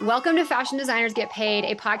Welcome to Fashion Designers Get Paid,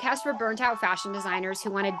 a podcast for burnt out fashion designers who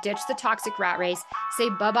want to ditch the toxic rat race, say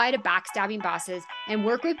bye-bye to backstabbing bosses, and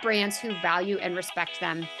work with brands who value and respect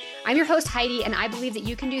them. I'm your host, Heidi, and I believe that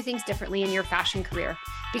you can do things differently in your fashion career.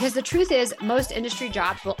 Because the truth is, most industry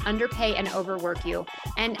jobs will underpay and overwork you,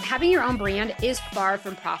 and having your own brand is far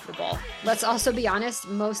from profitable. Let's also be honest,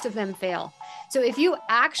 most of them fail. So if you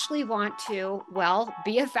actually want to,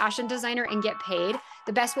 be a fashion designer and get paid,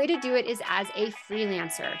 the best way to do it is as a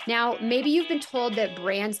freelancer. Now, maybe you've been told that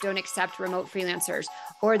brands don't accept remote freelancers,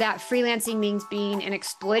 or that freelancing means being an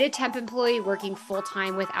exploited temp employee working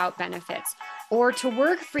full-time without benefits. Or to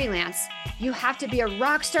work freelance, you have to be a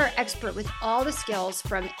rock star expert with all the skills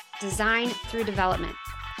from design through development.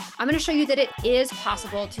 I'm going to show you that it is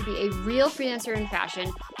possible to be a real freelancer in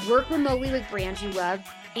fashion, work remotely with brands you love,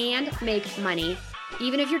 and make money,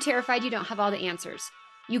 even if you're terrified you don't have all the answers.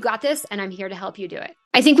 You got this, and I'm here to help you do it.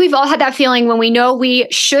 I think we've all had that feeling when we know we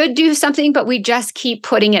should do something, but we just keep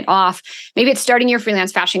putting it off. Maybe it's starting your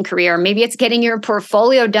freelance fashion career. Maybe it's getting your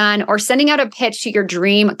portfolio done or sending out a pitch to your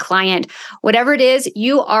dream client. Whatever it is,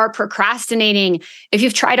 you are procrastinating. If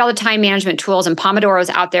you've tried all the time management tools and Pomodoros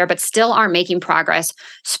out there, but still aren't making progress,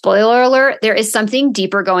 spoiler alert, there is something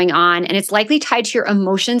deeper going on, and it's likely tied to your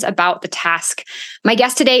emotions about the task. My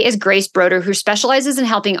guest today is Grace Broder, who specializes in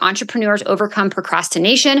helping entrepreneurs overcome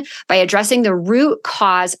procrastination by addressing the root cause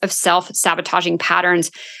of self-sabotaging patterns.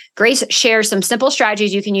 Grace shares some simple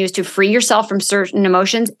strategies you can use to free yourself from certain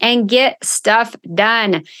emotions and get stuff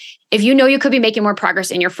done. If you know you could be making more progress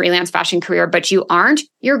in your freelance fashion career, but you aren't,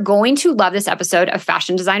 you're going to love this episode of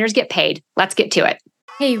Fashion Designers Get Paid. Let's get to it.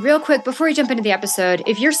 Hey, real quick, before we jump into the episode,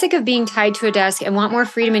 if you're sick of being tied to a desk and want more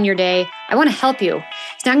freedom in your day, I want to help you.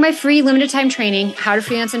 Snag my free limited time training, How to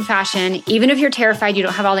Freelance in Fashion, even if you're terrified you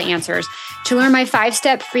don't have all the answers, to learn my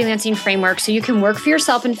 5-step freelancing framework so you can work for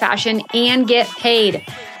yourself in fashion and get paid.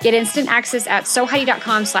 Get instant access at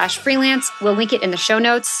soheidi.com/freelance. We'll link it in the show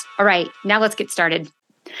notes. All right, now let's get started.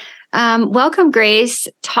 Welcome, Grace.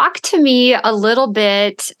 Talk to me a little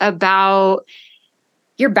bit about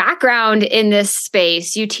your background in this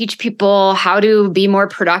space. You teach people how to be more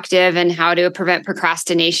productive and how to prevent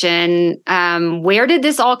procrastination. Where did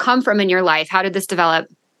this all come from in your life? How did this develop?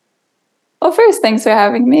 Well, first, thanks for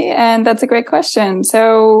having me. And that's a great question.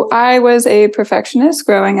 So I was a perfectionist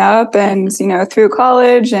growing up and, through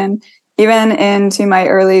college and even into my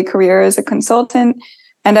early career as a consultant.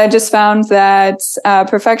 And I just found that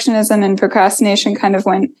perfectionism and procrastination kind of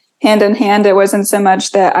went hand in hand. It wasn't so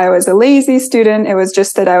much that I was a lazy student. It was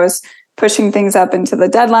just that I was pushing things up into the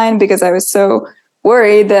deadline because I was so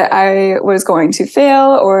worried that I was going to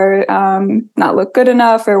fail or not look good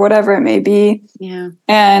enough or whatever it may be. Yeah.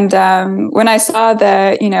 And when I saw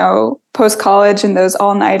that, post-college and those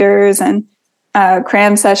all-nighters and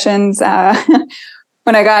cram sessions,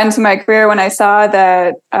 when I got into my career, when I saw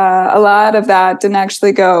that a lot of that didn't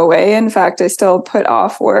actually go away. In fact, I still put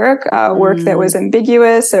off work that was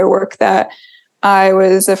ambiguous or work that I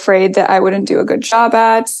was afraid that I wouldn't do a good job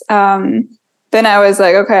at. Then I was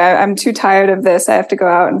like, okay, I'm too tired of this. I have to go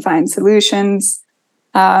out and find solutions,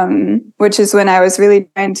 which is when I was really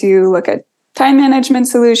trying to look at time management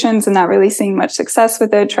solutions and not really seeing much success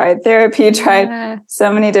with it. Tried therapy, tried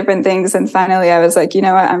so many different things. And finally, I was like, you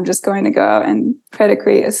know what? I'm just going to go out and try to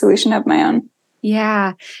create a solution of my own.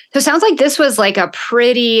 Yeah. So it sounds like this was like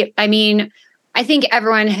I think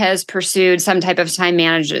everyone has pursued some type of time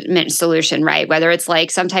management solution, right? Whether it's like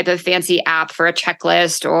some type of fancy app for a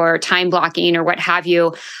checklist or time blocking or what have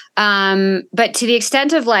you. But to the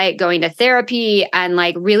extent of like going to therapy and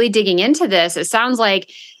like really digging into this, it sounds like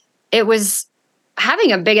it was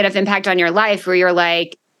having a big enough impact on your life where you're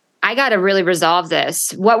like, I got to really resolve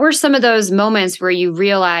this. What were some of those moments where you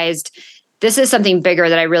realized this is something bigger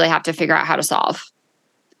that I really have to figure out how to solve?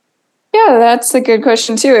 Yeah, that's a good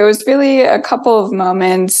question too. It was really a couple of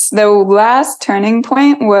moments. The last turning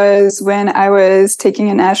point was when I was taking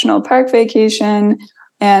a national park vacation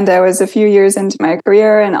and I was a few years into my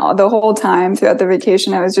career, and the whole time throughout the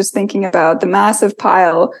vacation, I was just thinking about the massive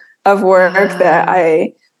pile of work that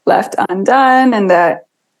I left undone and that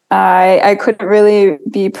I couldn't really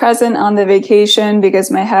be present on the vacation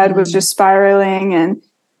because my head was just spiraling. And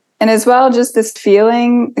as well, just this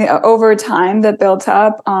feeling over time that built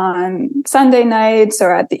up on Sunday nights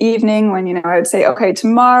or at the evening when, I would say, okay,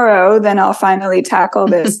 tomorrow, then I'll finally tackle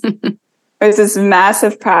this. There's this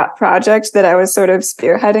massive project that I was sort of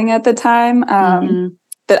spearheading at the time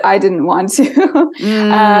that I didn't want to.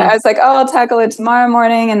 I was like, I'll tackle it tomorrow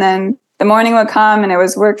morning. And then the morning would come and it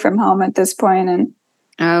was work from home at this point. And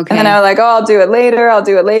And then Okay. I was like, oh, I'll do it later. I'll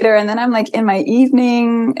do it later. And then I'm like in my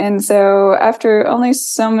evening. And so after only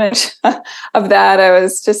so much of that, I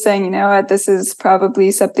was just saying, you know what, this is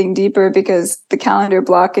probably something deeper, because the calendar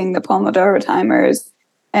blocking, the Pomodoro timers,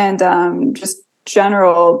 and just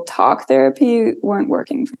general talk therapy weren't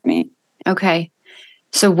working for me. Okay.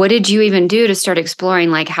 So what did you even do to start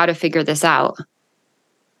exploring like how to figure this out?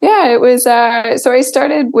 Yeah, it was. So I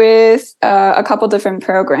started with a couple different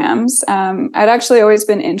programs. I'd actually always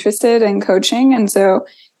been interested in coaching. And so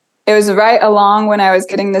it was right along when I was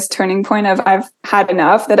getting this turning point of I've had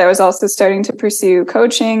enough, that I was also starting to pursue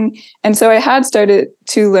coaching. And so I had started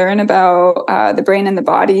to learn about the brain and the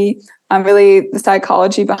body, really the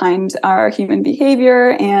psychology behind our human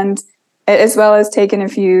behavior, and as well as taken a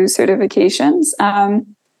few certifications.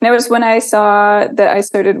 And it was when I saw that I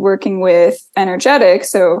started working with energetics,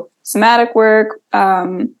 so somatic work.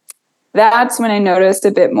 That's when I noticed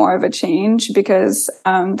a bit more of a change, because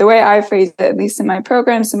the way I phrase it, at least in my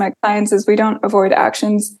programs and my clients, is we don't avoid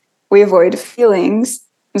actions, we avoid feelings.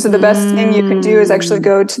 And so the best thing you can do is actually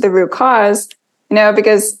go to the root cause,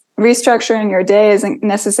 because restructuring your day isn't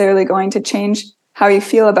necessarily going to change how you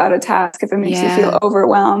feel about a task if it makes you feel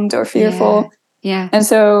overwhelmed or fearful. Yeah. And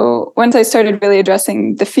so once I started really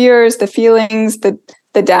addressing the fears, the feelings, the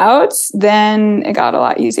doubts, then it got a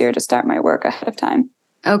lot easier to start my work ahead of time.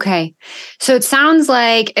 Okay. So it sounds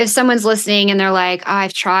like if someone's listening and they're like, oh,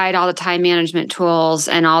 I've tried all the time management tools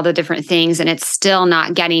and all the different things and it's still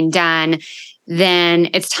not getting done, then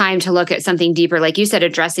it's time to look at something deeper. Like you said,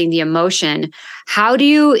 addressing the emotion. How do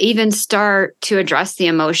you even start to address the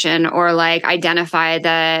emotion, or like identify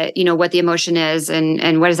what the emotion is,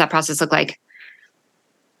 and what does that process look like?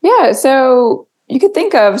 Yeah. So you could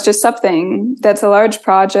think of just something that's a large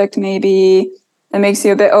project, maybe that makes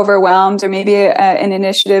you a bit overwhelmed, or maybe an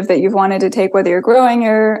initiative that you've wanted to take, whether you're growing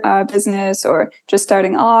your business or just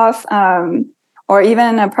starting off, or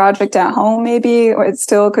even a project at home, maybe, or it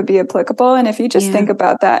still could be applicable. And if you just think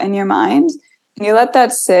about that in your mind and you let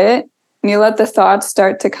that sit and you let the thoughts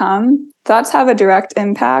start to come, thoughts have a direct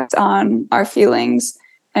impact on our feelings.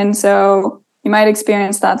 And so you might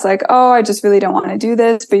experience thoughts like, oh, I just really don't want to do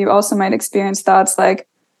this. But you also might experience thoughts like,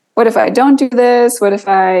 what if I don't do this? What if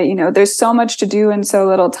there's so much to do in so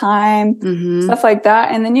little time, stuff like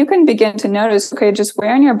that. And then you can begin to notice, okay, just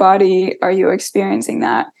where in your body are you experiencing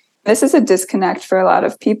that? This is a disconnect for a lot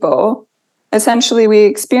of people. Essentially, we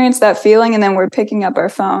experience that feeling and then we're picking up our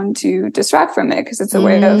phone to distract from it, because it's a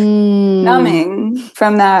way of numbing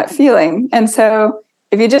from that feeling. And so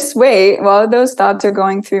if you just wait while those thoughts are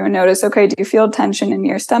going through and notice, okay, do you feel tension in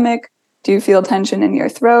your stomach? Do you feel tension in your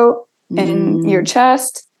throat, in your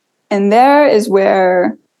chest? And there is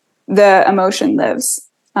where the emotion lives,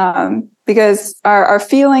 because our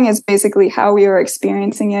feeling is basically how we are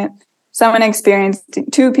experiencing it.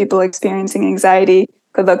 Two people experiencing anxiety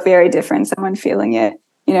could look very different. Someone feeling it,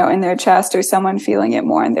 in their chest, or someone feeling it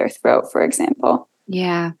more in their throat, for example.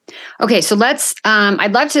 Yeah. Okay. So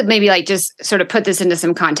I'd love to maybe like just sort of put this into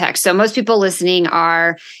some context. So most people listening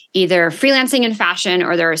are either freelancing in fashion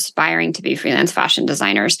or they're aspiring to be freelance fashion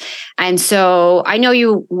designers. And so I know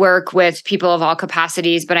you work with people of all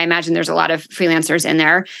capacities, but I imagine there's a lot of freelancers in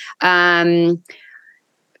there.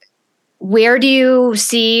 Where do you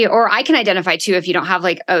see, or I can identify too, if you don't have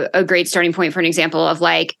like a great starting point for an example of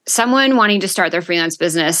like someone wanting to start their freelance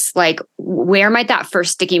business, like where might that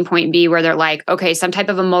first sticking point be where they're like, okay, some type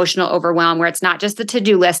of emotional overwhelm where it's not just the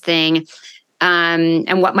to-do list thing.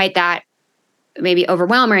 And what might that maybe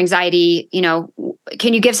overwhelm or anxiety,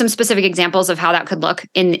 can you give some specific examples of how that could look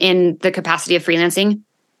in the capacity of freelancing?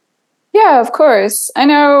 Yeah, of course. I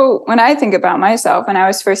know when I think about myself, when I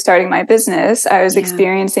was first starting my business, I was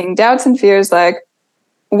experiencing doubts and fears like,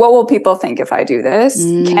 what will people think if I do this?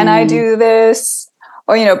 Can I do this?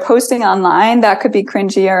 Or, posting online, that could be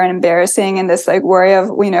cringy or embarrassing. And this like worry of,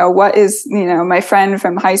 what is, my friend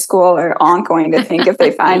from high school or aunt going to think if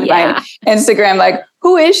they find my Instagram, like,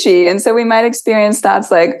 who is she? And so we might experience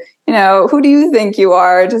thoughts like, who do you think you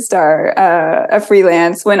are to start a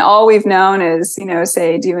freelance, when all we've known is,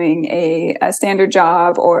 say doing a standard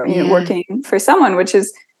job, or, working for someone, which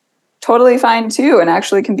is totally fine too, and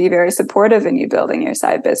actually can be very supportive in you building your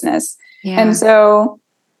side business. And so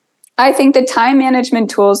I think the time management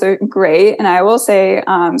tools are great. And I will say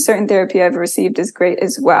certain therapy I've received is great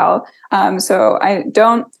as well. So I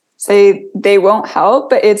don't say they won't help,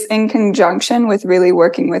 but it's in conjunction with really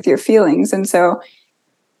working with your feelings. And so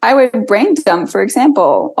I would brain dump, for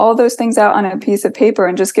example, all those things out on a piece of paper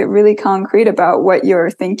and just get really concrete about what you're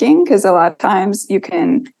thinking. Because a lot of times you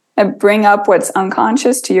can bring up what's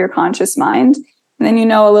unconscious to your conscious mind. And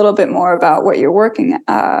then a little bit more about what you're working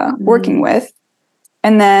with.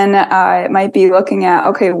 And then it might be looking at,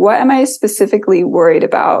 okay, what am I specifically worried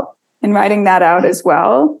about? And writing that out as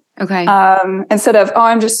well. Okay. Instead of,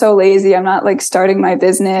 I'm just so lazy. I'm not like starting my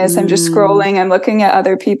business. I'm just scrolling. I'm looking at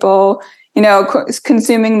other people,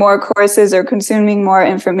 consuming more courses or consuming more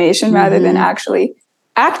information rather than actually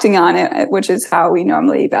acting on it, which is how we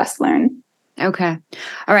normally best learn. Okay.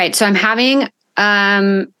 All right. So I'm having,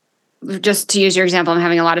 just to use your example, I'm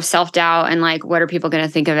having a lot of self-doubt and like, what are people going to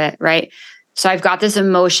think of it? Right. So I've got this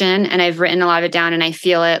emotion and I've written a lot of it down and I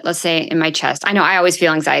feel it, let's say in my chest. I know I always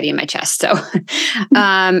feel anxiety in my chest. So,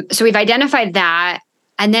 so we've identified that.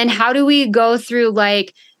 And then how do we go through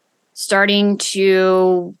like starting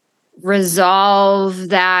to resolve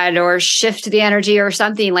that or shift the energy or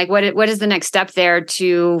something? Like what is the next step there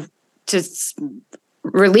to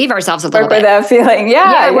relieve ourselves a little bit? Work with that feeling.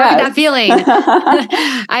 Yeah. Work with that feeling.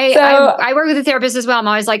 I work with a therapist as well. I'm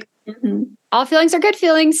always like, all feelings are good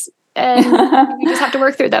feelings. And we just have to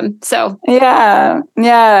work through them. So yeah,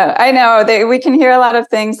 I know we can hear a lot of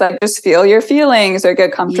things like just feel your feelings or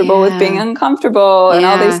get comfortable with being uncomfortable and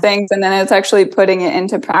all these things. And then it's actually putting it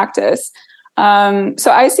into practice.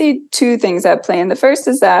 So I see two things at play. And the first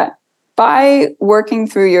is that by working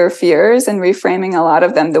through your fears and reframing a lot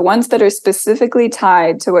of them, the ones that are specifically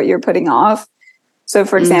tied to what you're putting off. So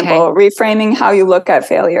for example, reframing how you look at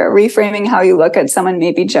failure, reframing how you look at someone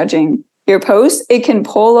maybe judging your post, it can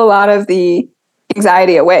pull a lot of the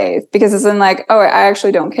anxiety away because it's in like, I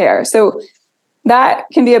actually don't care. So that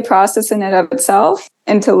can be a process in and of itself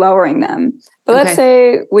into lowering them. But let's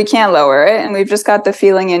say we can't lower it and we've just got the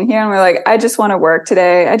feeling in here and we're like, I just want to work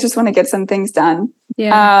today. I just want to get some things done.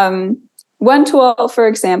 Yeah. One tool, for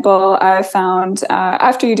example, I found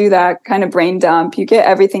after you do that kind of brain dump, you get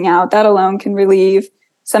everything out. That alone can relieve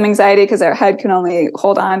some anxiety because our head can only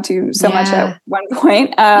hold on to so much at one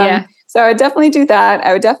point. So I would definitely do that.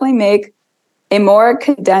 I would definitely make a more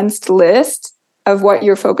condensed list of what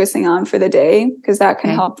you're focusing on for the day, because that can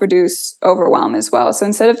help reduce overwhelm as well. So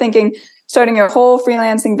instead of thinking, starting your whole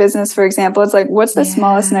freelancing business, for example, it's like, what's the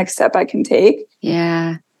smallest next step I can take?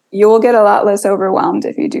 Yeah. You will get a lot less overwhelmed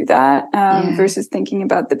if you do that versus thinking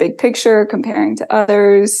about the big picture, comparing to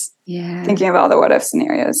others, thinking of all the what if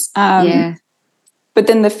scenarios. But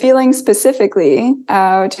then the feeling specifically, which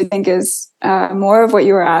I think is more of what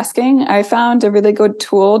you were asking, I found a really good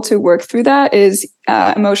tool to work through that is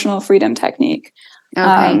emotional freedom technique.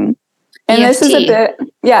 And EFT. This is a bit,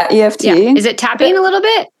 EFT. Yeah. Is it tapping a little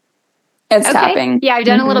bit? It's tapping. Yeah, I've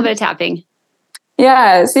done a little bit of tapping.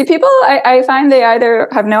 Yeah. See, people, I find they either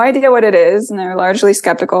have no idea what it is and they're largely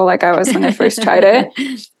skeptical, like I was when I first tried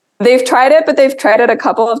it. They've tried it, but they've tried it a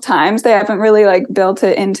couple of times. They haven't really like built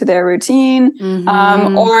it into their routine,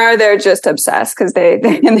 or they're just obsessed because they've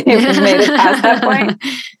made it past that point.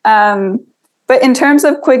 But in terms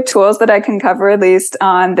of quick tools that I can cover, at least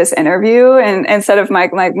on this interview, and instead of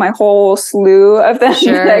my whole slew of them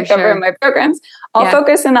that I cover in my programs, I'll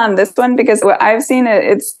focus in on this one because what I've seen,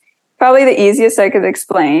 it's probably the easiest I could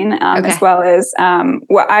explain, as well as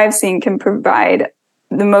what I've seen can provide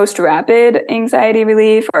the most rapid anxiety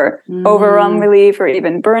relief or overwhelm relief or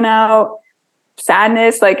even burnout,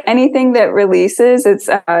 sadness, like anything that releases, it's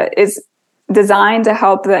is designed to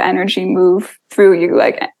help the energy move through you.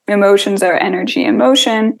 Like emotions are energy in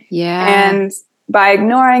motion. Yeah. And by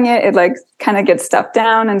ignoring it, it like kind of gets stuffed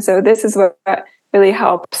down. And so this is what really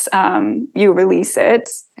helps you release it,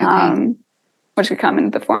 which could come in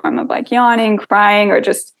the form of like yawning, crying, or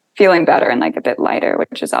just feeling better and like a bit lighter,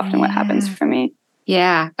 which is often what happens for me.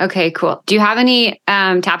 Yeah. Okay, cool. Do you have any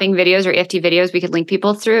tapping videos or EFT videos we could link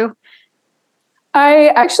people through? I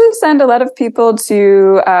actually send a lot of people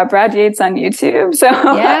to Brad Yates on YouTube. So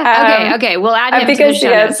okay. We'll add him to the show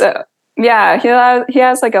notes. He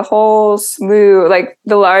has like a whole slew, like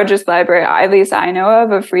the largest library, at least I know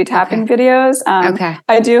of free tapping videos.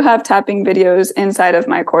 I do have tapping videos inside of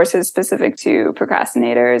my courses specific to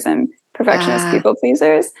procrastinators and perfectionist people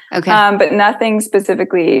pleasers. But nothing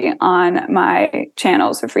specifically on my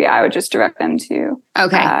channels for free. I would just direct them to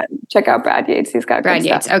check out Brad Yates. He's got Brad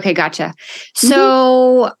Yates. Stuff. Okay, gotcha.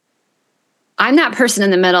 So I'm that person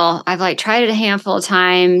in the middle. I've like tried it a handful of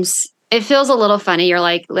times. It feels a little funny. You're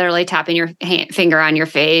like literally tapping your finger on your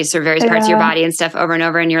face or various parts of your body and stuff over and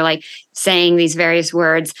over. And you're like saying these various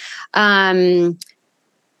words.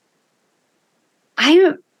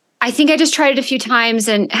 I think I just tried it a few times.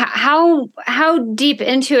 And how deep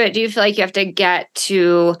into it do you feel like you have to get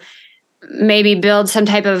to maybe build some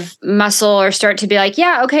type of muscle or start to be like,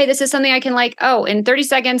 yeah, okay, this is something I can like, in 30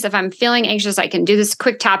 seconds, if I'm feeling anxious, I can do this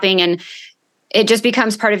quick tapping and it just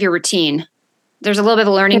becomes part of your routine. There's a little bit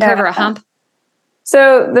of a learning curve or a hump.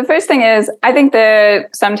 So the first thing is, I think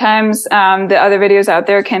that sometimes the other videos out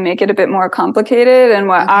there can make it a bit more complicated. And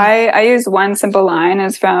what I use one simple line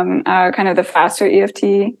is from kind of the faster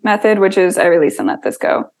EFT method, which is I release and let this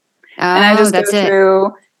go. And I just go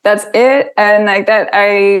through, that's it. And like that,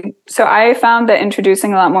 so I found that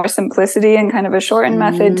introducing a lot more simplicity and kind of a shortened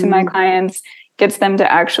method to my clients gets them to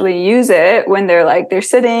actually use it when they're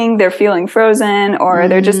sitting, they're feeling frozen, or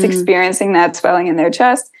they're just experiencing that swelling in their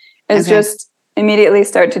chest, is just immediately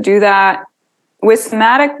start to do that. With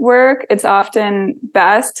somatic work, it's often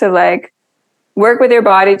best to like work with your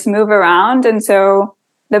body to move around. And so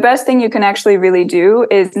the best thing you can actually really do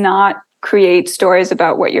is not create stories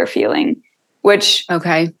about what you're feeling, which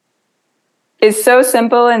is so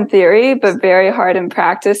simple in theory, but very hard in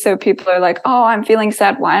practice. So people are like, oh, I'm feeling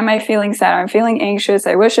sad. Why am I feeling sad? I'm feeling anxious.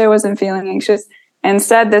 I wish I wasn't feeling anxious.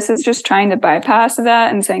 Instead, this is just trying to bypass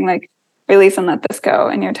that and saying like, release and let this go.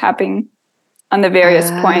 And you're tapping on the various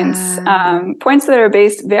points that are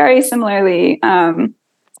based very similarly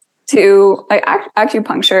to like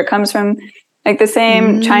acupuncture. It comes from like the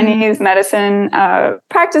same Chinese medicine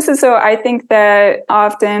practices. So I think that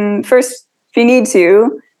often first, if you need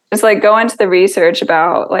to, just like go into the research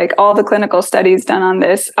about like all the clinical studies done on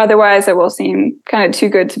this. Otherwise, it will seem kind of too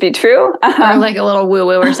good to be true. Or like a little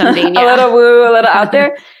woo-woo or something. A little woo, a little out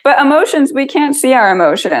there. But emotions, we can't see our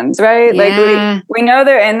emotions, right? Like we know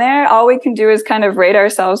they're in there. All we can do is kind of rate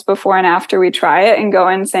ourselves before and after we try it and go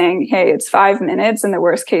in saying, hey, it's 5 minutes. And the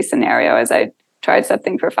worst case scenario is I tried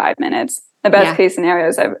something for 5 minutes. The best case scenario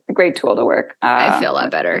is a great tool to work. I feel a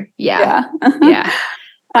lot better. Yeah. Yeah.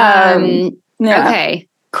 Okay.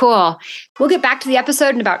 Cool. We'll get back to the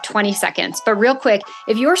episode in about 20 seconds. But real quick,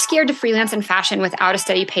 if you're scared to freelance in fashion without a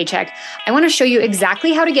steady paycheck, I want to show you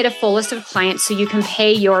exactly how to get a full list of clients so you can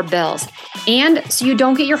pay your bills and so you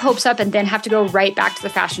don't get your hopes up and then have to go right back to the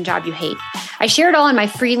fashion job you hate. I share it all in my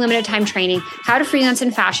free limited time training, How to Freelance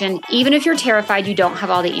in Fashion, even if you're terrified you don't have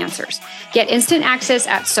all the answers. Get instant access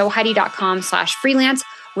at soheidi.com/freelance.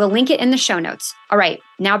 We'll link it in the show notes. All right,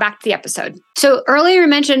 now back to the episode. So earlier you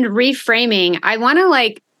mentioned reframing. I want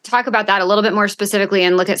to talk about that a little bit more specifically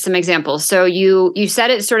and look at some examples. So you said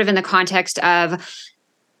it sort of in the context of,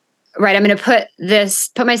 right, I'm going to put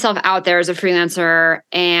myself out there as a freelancer,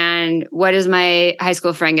 and what is my high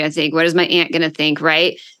school friend going to think? What is my aunt going to think,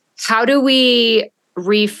 right? How do we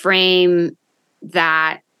reframe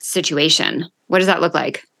that situation? What does that look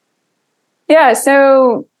like? Yeah,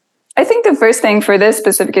 so I think the first thing for this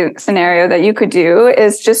specific scenario that you could do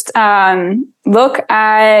is just look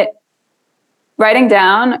at writing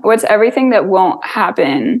down what's everything that won't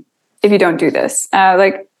happen if you don't do this.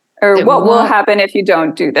 What will happen if you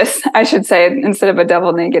don't do this, I should say, instead of a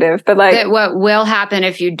double negative. But what will happen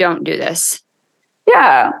if you don't do this?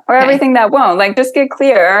 Yeah, or everything that won't. Like, just get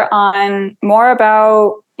clear on more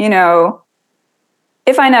about,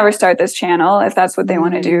 if I never start this channel, if that's what they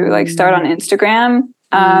want to do, like start on Instagram.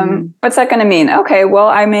 What's that going to mean? Okay, well,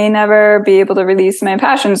 I may never be able to release my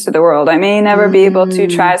passions to the world. I may never be able to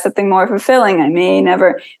try something more fulfilling. I may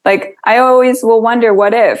never, I always will wonder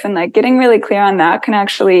what if, and getting really clear on that can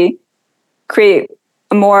actually create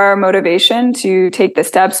more motivation to take the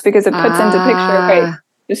steps, because it puts into picture, right,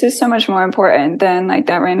 this is so much more important than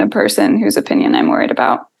that random person whose opinion I'm worried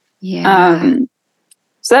about. Yeah.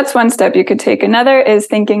 So that's one step you could take. Another is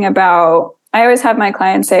thinking about, I always have my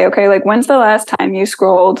clients say, okay, when's the last time you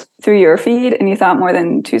scrolled through your feed and you thought more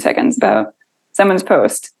than 2 seconds about someone's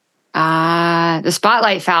post? The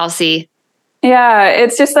spotlight fallacy. Yeah,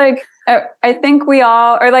 it's just I think we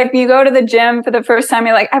all, or you go to the gym for the first time,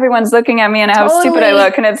 you're like, everyone's looking at me and how stupid I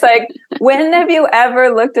look. And it's when have you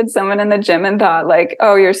ever looked at someone in the gym and thought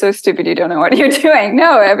oh, you're so stupid, you don't know what you're doing?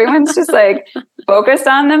 No, everyone's just focused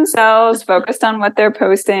on themselves, focused on what they're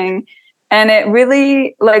posting. And it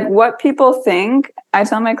really, what people think, I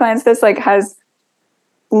tell my clients this, has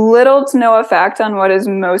little to no effect on what is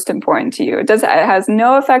most important to you. It has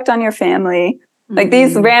no effect on your family.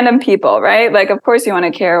 These random people, right? Of course you want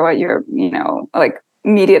to care what your,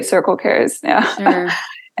 immediate circle cares. Yeah. Sure.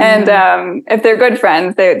 And if they're good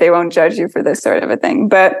friends, they won't judge you for this sort of a thing.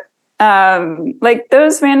 But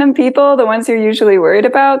those random people, the ones you're usually worried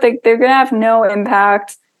about, they're going to have no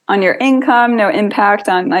impact on your income, no impact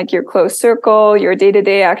on your close circle, your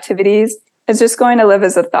day-to-day activities. It's just going to live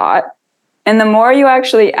as a thought. And the more you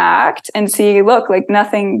actually act and see, look,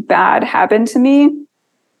 nothing bad happened to me,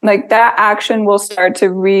 that action will start to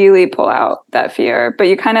really pull out that fear. But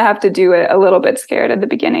you kind of have to do it a little bit scared at the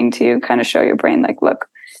beginning to kind of show your brain, look,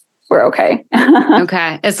 we're okay.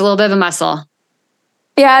 Okay. It's a little bit of a muscle.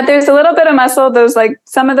 Yeah, there's a little bit of muscle. Those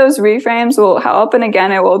some of those reframes will help. And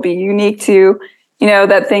again, it will be unique to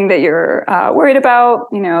that thing that you're worried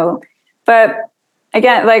about, but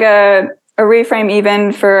again, like a reframe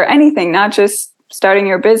even for anything, not just starting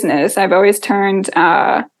your business. I've always turned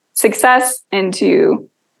success into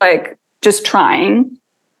like just trying,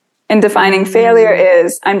 and defining failure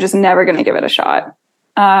is I'm just never going to give it a shot.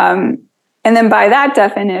 And then by that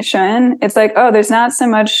definition, it's like, oh, there's not so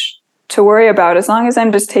much to worry about as long as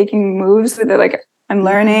I'm just taking moves with it. Like I'm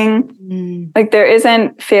learning, like there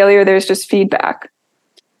isn't failure. There's just feedback.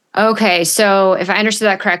 Okay. So if I understood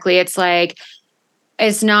that correctly, it's like,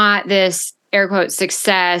 it's not this air quote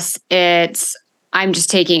success. It's I'm just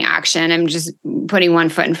taking action. I'm just putting one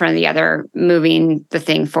foot in front of the other, moving the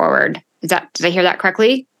thing forward. Did I hear that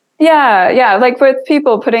correctly? Yeah. Like with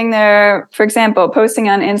people for example, posting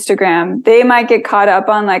on Instagram, they might get caught up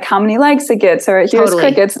on like how many likes it gets or here's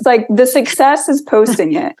crickets. It's like the success is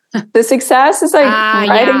posting it. The success is like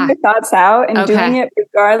writing your thoughts out and doing it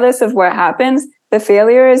regardless of what happens. The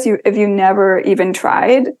failure is if you never even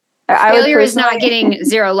tried. Failure is not getting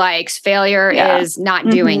 0 likes. Failure is not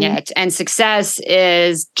doing it. And success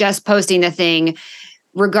is just posting the thing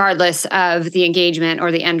regardless of the engagement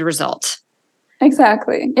or the end result.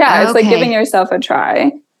 Exactly. Yeah. It's like giving yourself a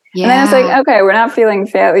try. Yeah. And then it's like, okay, we're not feeling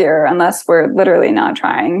failure unless we're literally not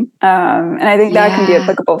trying. And I think that can be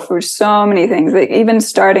applicable for so many things, like even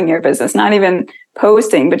starting your business, not even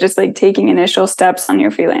posting, but just like taking initial steps on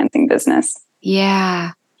your freelancing business.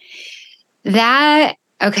 Yeah.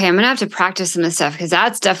 Okay, I'm going to have to practice some of this stuff because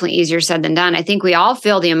that's definitely easier said than done. I think we all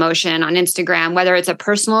feel the emotion on Instagram, whether it's a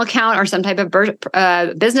personal account or some type of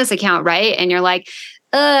business account, right? And you're like,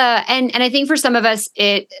 and I think for some of us,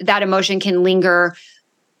 that emotion can linger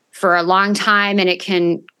for a long time and it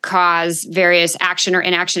can cause various action or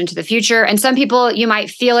inaction into the future. And some people, you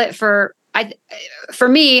might feel it for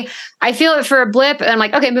me, I feel it for a blip and I'm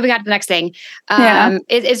like, okay, moving on to the next thing.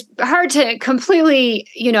 It's hard to completely,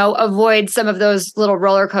 avoid some of those little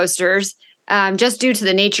roller coasters, just due to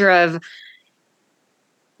the nature of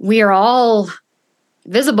we are all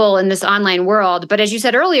visible in this online world. But as you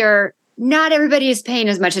said earlier, not everybody is paying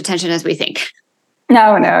as much attention as we think.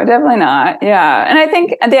 No, definitely not. Yeah. And I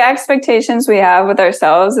think the expectations we have with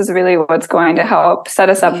ourselves is really what's going to help set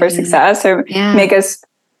us up for success or make us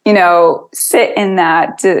sit in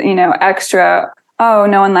that, extra, oh,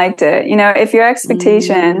 no one liked it. If your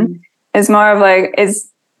expectation is more of like, is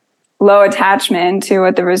low attachment to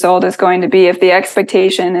what the result is going to be. If the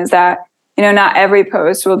expectation is that, not every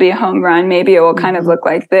post will be a home run, maybe it will kind of look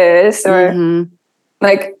like this or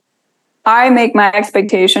like, I make my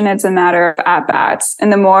expectation, it's a matter of at-bats.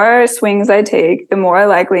 And the more swings I take, the more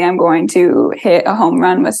likely I'm going to hit a home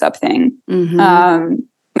run with something.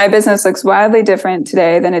 My business looks wildly different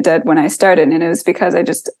today than it did when I started. And it was because I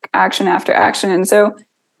just action after action. And so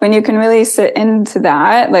when you can really sit into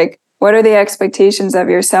that, like, what are the expectations of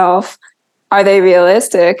yourself? Are they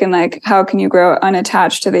realistic? And like, how can you grow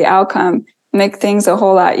unattached to the outcome? Make things a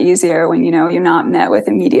whole lot easier when, you're not met with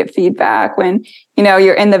immediate feedback, when,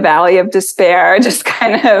 you're in the valley of despair, just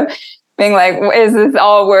kind of being like, is this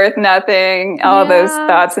all worth nothing? All those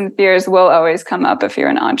thoughts and fears will always come up if you're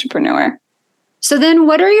an entrepreneur. So then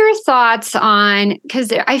what are your thoughts on,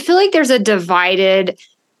 because I feel like there's a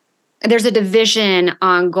division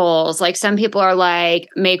on goals. Like some people are like,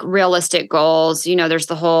 make realistic goals. There's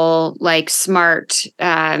the whole like SMART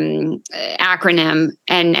acronym.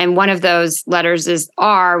 And one of those letters is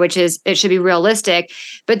R, which is it should be realistic.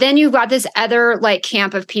 But then you've got this other like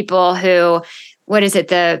camp of people who, what is it?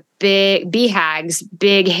 The big BHAGs,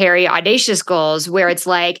 big, hairy, audacious goals, where it's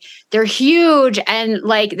like, they're huge. And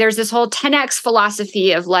like, there's this whole 10X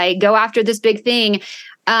philosophy of like, go after this big thing.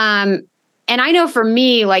 And I know for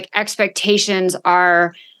me, like expectations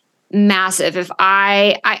are massive. If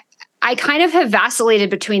I kind of have vacillated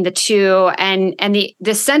between the two, and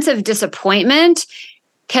the sense of disappointment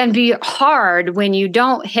can be hard when you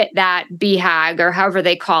don't hit that BHAG or however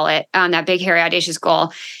they call it, that big, hairy, audacious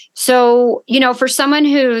goal. So, for someone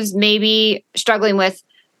who's maybe struggling with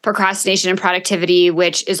procrastination and productivity,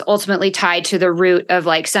 which is ultimately tied to the root of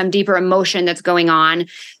like some deeper emotion that's going on,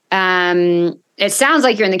 it sounds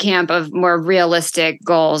like you're in the camp of more realistic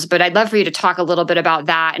goals, but I'd love for you to talk a little bit about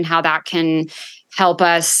that and how that can help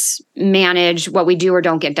us manage what we do or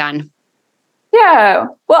don't get done. Yeah.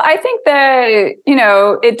 Well, I think that,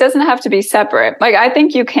 it doesn't have to be separate. Like, I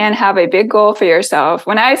think you can have a big goal for yourself.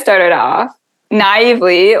 When I started off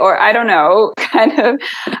naively, or I don't know, kind of,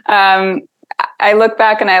 I look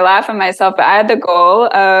back and I laugh at myself, but I had the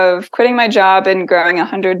goal of quitting my job and growing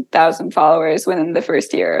 100,000 followers within the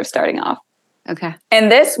first year of starting off. Okay.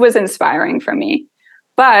 And this was inspiring for me.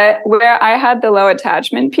 But where I had the low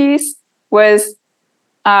attachment piece was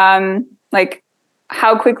like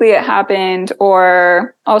how quickly it happened,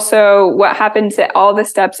 or also what happened to all the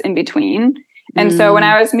steps in between. And so when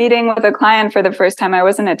I was meeting with a client for the first time, I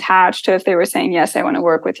wasn't attached to if they were saying, yes, I want to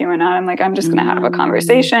work with you or not. I'm like, I'm just going to have a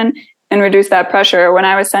conversation and reduce that pressure. When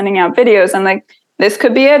I was sending out videos, I'm like, this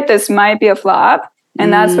could be it. This might be a flop.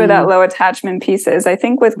 And that's where that low attachment piece is. I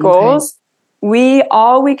think with goals,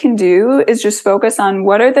 all we can do is just focus on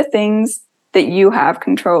what are the things that you have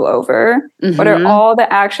control over. What are all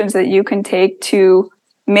the actions that you can take to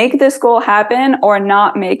make this goal happen or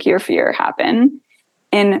not make your fear happen?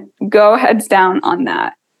 And go heads down on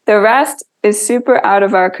that. The rest is super out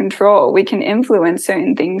of our control. We can influence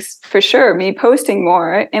certain things for sure. Me posting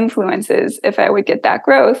more influences if I would get that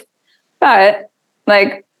growth. But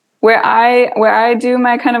like where I do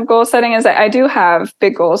my kind of goal setting is that I do have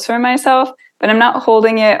big goals for myself, but I'm not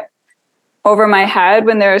holding it over my head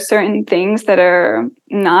when there are certain things that are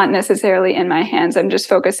not necessarily in my hands. I'm just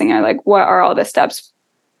focusing on like, what are all the steps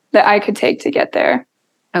that I could take to get there?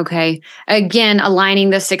 Okay. Again, aligning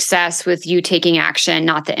the success with you taking action,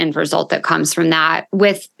 not the end result that comes from that,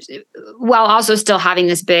 while also still having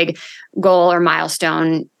this big goal or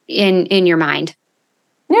milestone in your mind.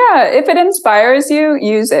 Yeah. If it inspires you,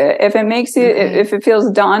 use it. If it makes you, if it feels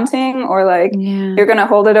daunting or like you're going to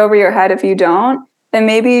hold it over your head if you don't, then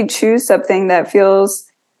maybe choose something that feels,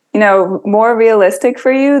 more realistic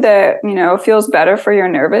for you, that, feels better for your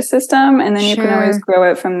nervous system. And then you can always grow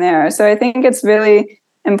it from there. So I think it's really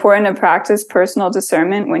important to practice personal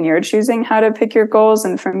discernment when you're choosing how to pick your goals.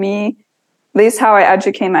 And for me, at least how I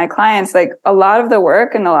educate my clients, like a lot of the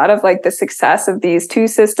work and a lot of like the success of these two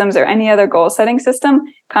systems or any other goal setting system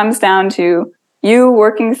comes down to you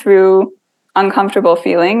working through uncomfortable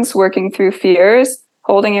feelings, working through fears,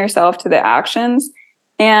 holding yourself to the actions.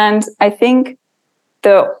 And I think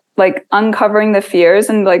the like uncovering the fears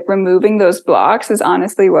and like removing those blocks is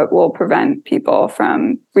honestly what will prevent people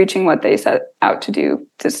from reaching what they set out to do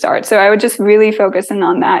to start. So I would just really focus in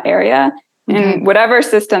on that area. And whatever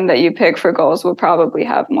system that you pick for goals will probably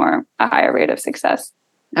have a higher rate of success.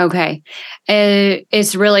 Okay.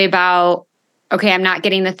 It's really about, okay, I'm not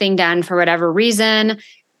getting the thing done for whatever reason.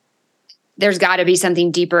 There's got to be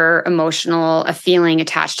something deeper, emotional, a feeling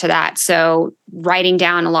attached to that. So writing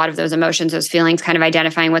down a lot of those emotions, those feelings, kind of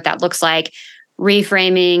identifying what that looks like,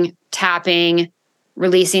 reframing, tapping,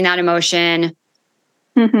 releasing that emotion.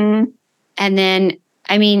 And then,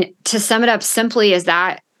 I mean, to sum it up simply, is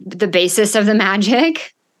that the basis of the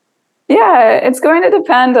magic? Yeah, it's going to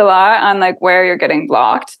depend a lot on like where you're getting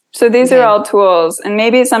blocked. So these are all tools, and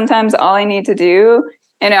maybe sometimes all I need to do,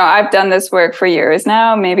 I've done this work for years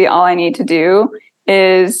now. Maybe all I need to do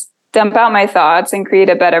is dump out my thoughts and create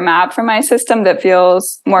a better map for my system that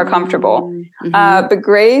feels more comfortable. But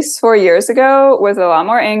Grace 4 years ago was a lot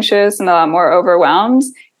more anxious and a lot more overwhelmed.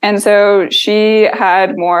 And so she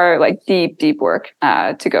had more like deep work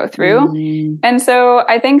to go through. And so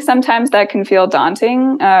I think sometimes that can feel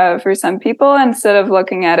daunting for some people, instead of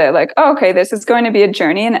looking at it like, oh, okay, this is going to be a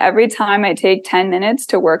journey. And every time I take 10 minutes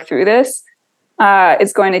to work through this,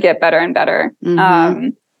 it's going to get better and better.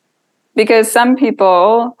 Because some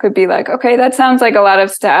people could be like, okay, that sounds like a lot of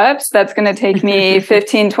steps. That's going to take me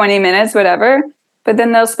 15, 20 minutes, whatever. But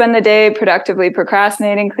then they'll spend the day productively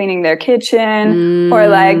procrastinating, cleaning their kitchen, or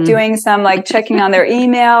like doing some like checking on their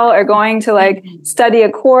email, or going to like study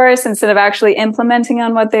a course instead of actually implementing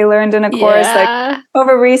on what they learned in a course, like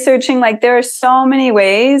over researching. Like there are so many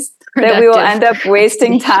ways that we will end up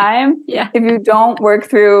wasting time if you don't work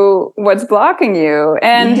through what's blocking you.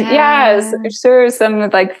 And sure, some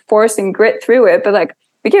like forcing grit through it, but like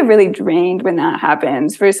we get really drained when that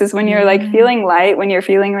happens, versus when you're like feeling light, when you're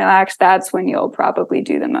feeling relaxed, that's when you'll probably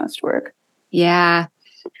do the most work. Yeah.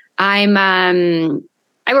 I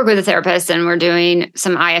work with a therapist and we're doing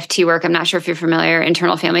some IFT work. I'm not sure if you're familiar,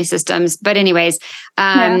 internal family systems, but anyways,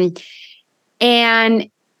 and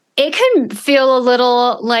it can feel a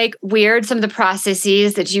little like weird, some of the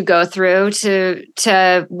processes that you go through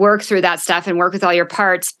to work through that stuff and work with all your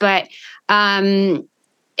parts. But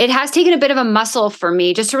it has taken a bit of a muscle for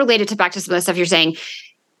me, just to relate it to back to some of the stuff you're saying.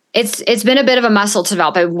 It's been a bit of a muscle to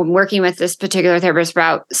develop. I've been working with this particular therapist for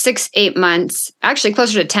about 6-8 months, actually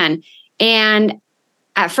closer to 10. And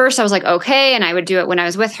at first I was like, okay. And I would do it when I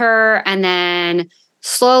was with her. And then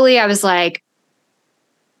slowly I was like,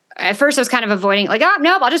 at first I was kind of avoiding, like, oh,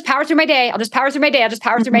 nope, I'll just power through my day. I'll just power through my day. I'll just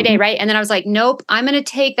power through my day. Right. And then I was like, nope, I'm going to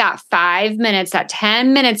take that 5 minutes, that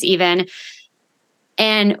 10 minutes even.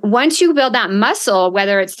 And once you build that muscle,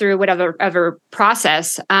 whether it's through whatever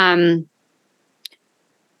process,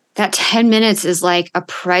 that 10 minutes is like a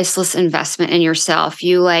priceless investment in yourself.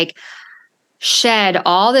 You like shed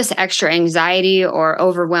all this extra anxiety or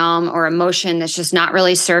overwhelm or emotion that's just not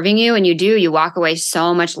really serving you. And you walk away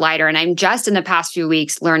so much lighter. And I'm just in the past few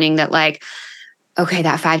weeks learning that like, okay,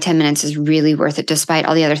 that 5-10 minutes is really worth it. Despite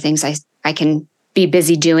all the other things I can be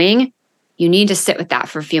busy doing, you need to sit with that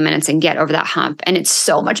for a few minutes and get over that hump. And it's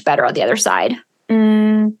so much better on the other side.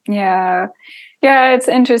 Yeah. Yeah, it's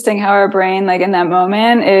interesting how our brain, like in that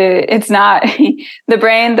moment, it's not the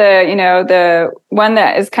brain, the one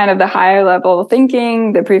that is kind of the higher level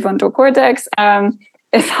thinking, the prefrontal cortex,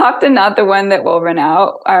 is often not the one that will run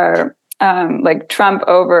out or like trump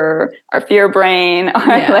over our fear brain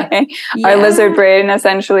or our lizard brain,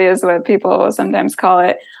 essentially, is what people will sometimes call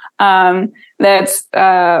it. That's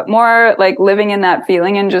more like living in that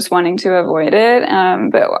feeling and just wanting to avoid it.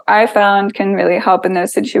 But I found can really help in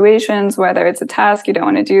those situations, whether it's a task you don't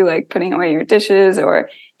want to do, like putting away your dishes,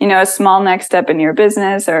 or, a small next step in your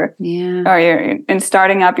business, or you're in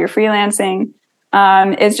starting up your freelancing,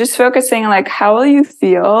 is just focusing on like, how will you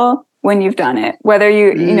feel when you've done it? Whether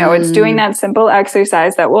it's doing that simple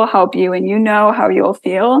exercise that will help you and how you'll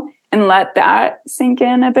feel, and let that sink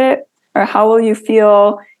in a bit. Or how will you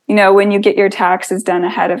feel when you get your taxes done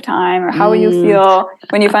ahead of time, or how will you feel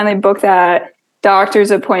when you finally book that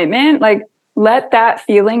doctor's appointment? Like, let that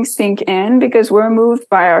feeling sink in, because we're moved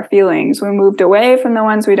by our feelings. We're moved away from the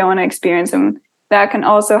ones we don't want to experience. And that can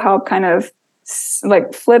also help kind of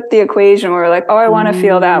like flip the equation where we're like, oh, I want to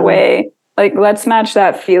feel that way. Like, let's match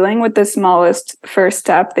that feeling with the smallest first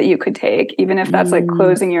step that you could take, even if that's like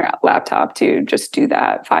closing your laptop to just do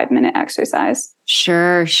that 5-minute exercise.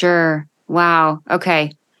 Sure. Wow.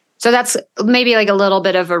 Okay. So that's maybe like a little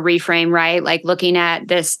bit of a reframe, right? Like looking at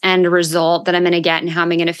this end result that I'm going to get and how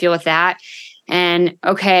am I going to feel with that? And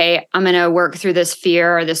okay, I'm going to work through this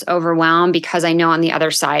fear or this overwhelm because I know on the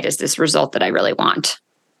other side is this result that I really want.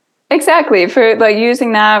 Exactly. For like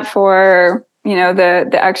using that for,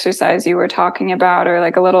 the exercise you were talking about, or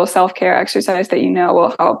like a little self-care exercise that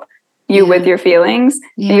will help you with your feelings.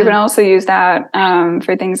 Yeah. You can also use that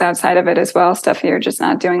for things outside of it as well, stuff you're just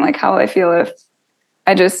not doing. Like, how will I feel if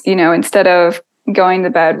I just, instead of going to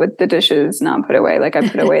bed with the dishes not put away, like I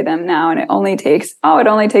put away them now, and it only takes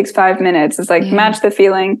 5 minutes. It's like match the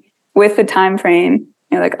feeling with the time frame.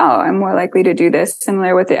 You're like, oh, I'm more likely to do this.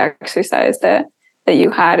 Similar with the exercise that you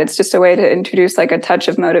had. It's just a way to introduce like a touch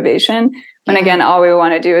of motivation. When again, all we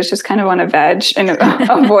want to do is just kind of want to veg and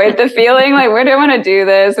avoid the feeling. Like, we don't want to do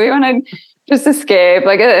this. We want to just escape.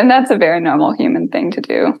 Like, and that's a very normal human thing to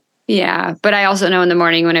do. Yeah. But I also know in the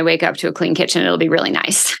morning when I wake up to a clean kitchen, it'll be really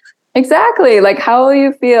nice. Exactly. Like, how will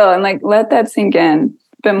you feel? And like, let that sink in.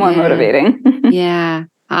 A bit more motivating. Yeah.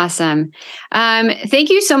 Awesome. Thank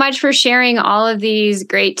you so much for sharing all of these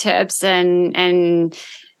great tips and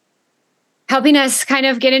helping us kind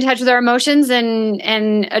of get in touch with our emotions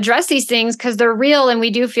and address these things, because they're real and we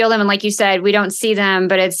do feel them. And like you said, we don't see them,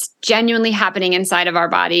 but it's genuinely happening inside of our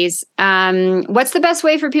bodies. What's the best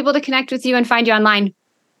way for people to connect with you and find you online?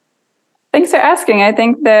 Thanks for asking. I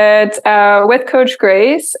think that with Coach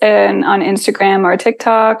Grace and on Instagram or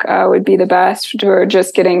TikTok would be the best for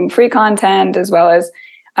just getting free content, as well as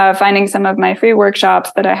finding some of my free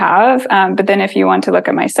workshops that I have. But then if you want to look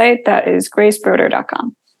at my site, that is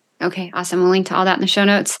gracebroder.com. Okay, awesome. We'll link to all that in the show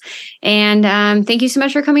notes. And thank you so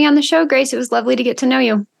much for coming on the show, Grace. It was lovely to get to know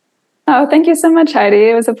you. Oh, thank you so much,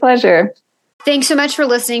 Heidi. It was a pleasure. Thanks so much for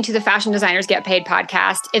listening to the Fashion Designers Get Paid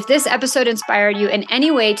podcast. If this episode inspired you in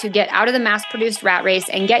any way to get out of the mass-produced rat race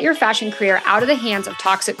and get your fashion career out of the hands of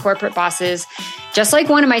toxic corporate bosses, just like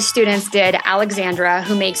one of my students did, Alexandra,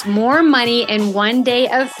 who makes more money in one day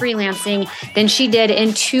of freelancing than she did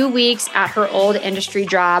in 2 weeks at her old industry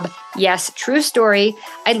job. Yes, true story.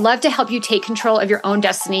 I'd love to help you take control of your own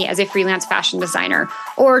destiny as a freelance fashion designer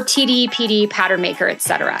or TD, PD, pattern maker,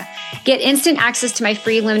 etc. Get instant access to my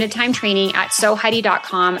free limited time training at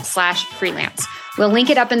soheidi.com/freelance. We'll link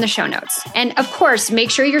it up in the show notes. And of course, make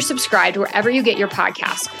sure you're subscribed wherever you get your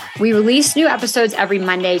podcasts. We release new episodes every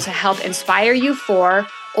Monday to help inspire you for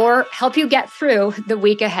or help you get through the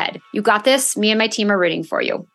week ahead. You got this. Me and my team are rooting for you.